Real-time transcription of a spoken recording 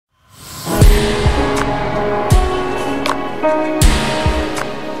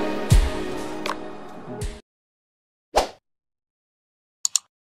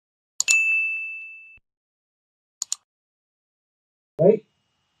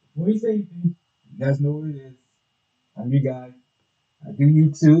When we say anything, you guys know what it is. I'm your guy. I do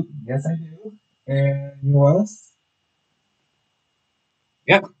YouTube. Yes, I do. And you know what else?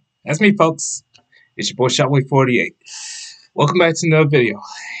 Yep, that's me, folks. It's your boy Shotway48. Welcome back to another video.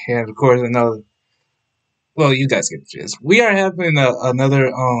 And of course, another. Well, you guys get the gist. We are having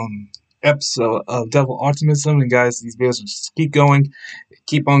another episode of Devil Optimism, and guys, these videos will just keep going,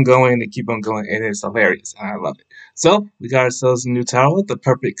 keep on going, and keep on going, and it's hilarious, and I love it. So we got ourselves a new title, The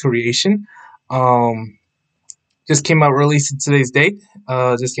Perfect Creation. Um, just came out released in today's date.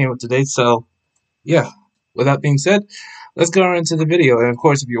 Just came out today, so yeah, with that being said, let's go on into the video. And of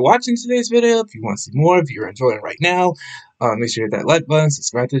course, if you're watching today's video, if you want to see more, if you're enjoying it right now, make sure you hit that like button,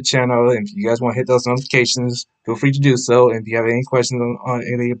 subscribe to the channel, and if you guys want to hit those notifications, feel free to do so. And if you have any questions on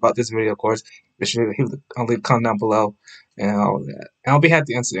anything about this video, of course, make sure to leave a comment down below and all of that. And I'll be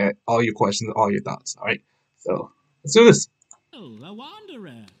happy to answer all your questions, all your thoughts. All right, so let's do this. Oh, a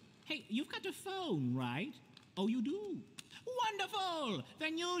wanderer. Hey, you've got a phone, right? Oh, you do? Wonderful!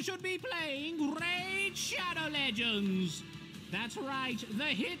 Then you should be playing Raid Shadow Legends. That's right, the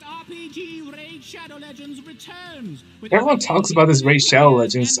hit RPG Raid Shadow Legends returns. Everyone talks about this Raid Shadow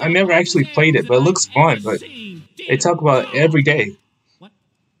Legends. I never actually played it, but it looks fun. But they talk about it every day. What?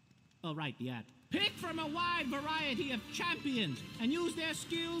 Oh, right, the ad. Pick from a wide variety of champions and use their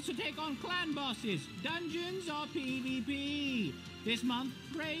skills to take on clan bosses, dungeons, or PvP. This month,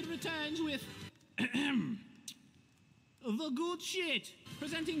 Raid returns with the good shit,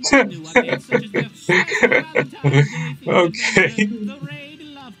 presenting brand new updates such as the special Valentine's Day themed adventure, the Raid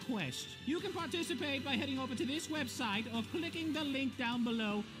Love Quest. You can participate by heading over to this website or clicking the link down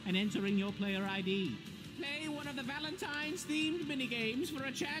below and entering your player ID. Play one of the Valentine's themed minigames for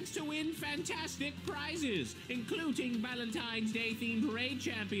a chance to win fantastic prizes, including Valentine's Day themed Raid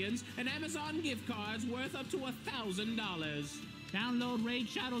champions and Amazon gift cards worth up to $1,000. Download Raid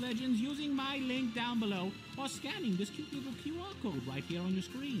Shadow Legends using my link down below or scanning this cute little QR code right here on your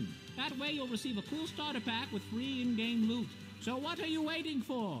screen. That way you'll receive a cool starter pack with free in-game loot. So what are you waiting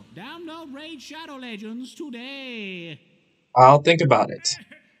for? Download Raid Shadow Legends today. I'll think about it.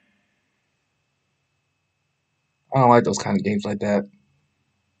 I don't like those kind of games like that.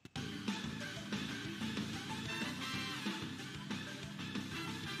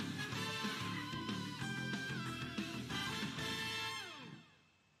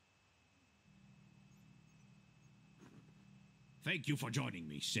 Thank you for joining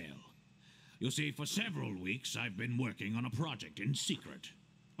me, Cell. You see, for several weeks, I've been working on a project in secret.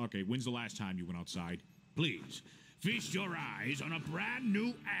 Okay, when's the last time you went outside? Please, feast your eyes on a brand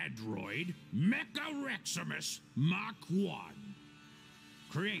new android, Mecha Mark 1.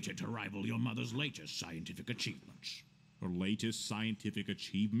 Created to rival your mother's latest scientific achievements. Her latest scientific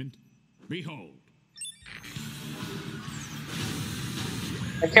achievement? Behold.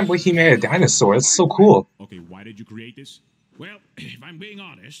 I can't believe he made a dinosaur. It's so cool. Okay, why did you create this? Well, if I'm being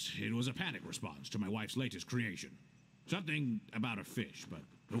honest, it was a panic response to my wife's latest creation. Something about a fish, but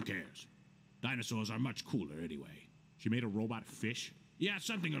who cares? Dinosaurs are much cooler anyway. She made a robot fish? Yeah,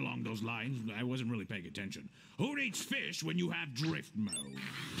 something along those lines. I wasn't really paying attention. Who needs fish when you have drift mode?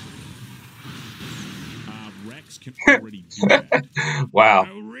 Rex can already do that. Wow.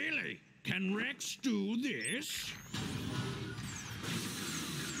 Oh, really? Can Rex do this?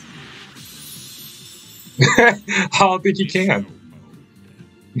 I don't think you can.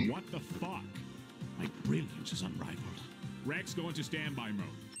 What the fuck? My brilliance is unrivaled. Rex, go into standby mode.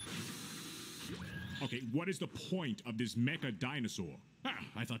 Okay, what is the point of this mecha dinosaur? Ah,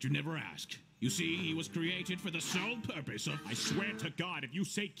 I thought you'd never ask. You see, he was created for the sole purpose of... I swear to God, if you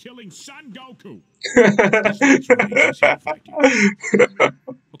say killing Son Goku!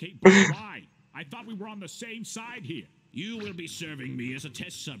 Okay, but why? I thought we were on the same side here. You will be serving me as a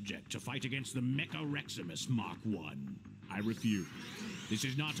test subject to fight against the Mecha Mark 1. I refuse. This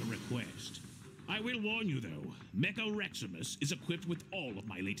is not a request. I will warn you, though. Mecha is equipped with all of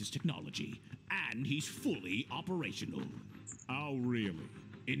my latest technology, and he's fully operational. Oh, really?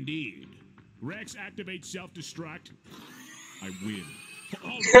 Indeed. Rex, activate self-destruct. I win.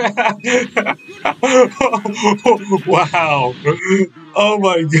 Wow. Oh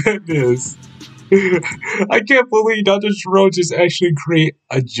my goodness. I can't believe Dr. Shiro just actually create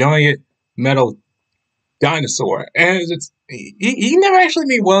a giant metal dinosaur. And he never actually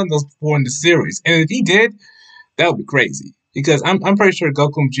made one of those before in the series. And if he did, that would be crazy. Because I'm pretty sure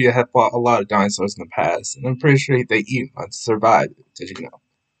Goku and Vegeta have fought a lot of dinosaurs in the past. And I'm pretty sure they eat and survived it, as you know.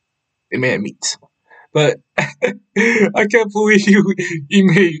 They made meat. But I can't believe he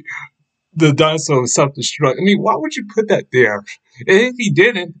made the dinosaur self-destruct. I mean, why would you put that there? And if he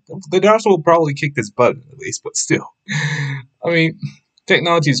didn't, the dinosaur would probably kick his butt at least, but still. I mean,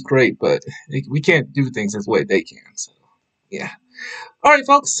 technology is great, but we can't do things as way they can. So yeah. Alright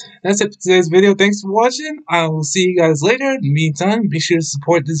folks, that's it for today's video. Thanks for watching. I will see you guys later. In the meantime, be sure to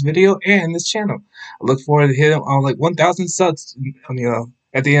support this video and this channel. I look forward to hitting on like 1,000 subs,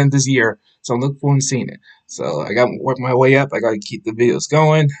 at the end of this year. So I'm looking forward to seeing it. So I got to work my way up. I got to keep the videos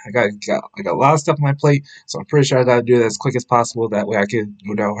going. I got a lot of stuff on my plate. So I'm pretty sure I got to do it as quick as possible. That way I could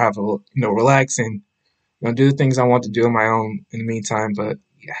have a relax and do the things I want to do on my own in the meantime. But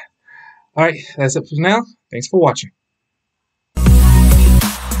yeah. Alright, that's it for now. Thanks for watching.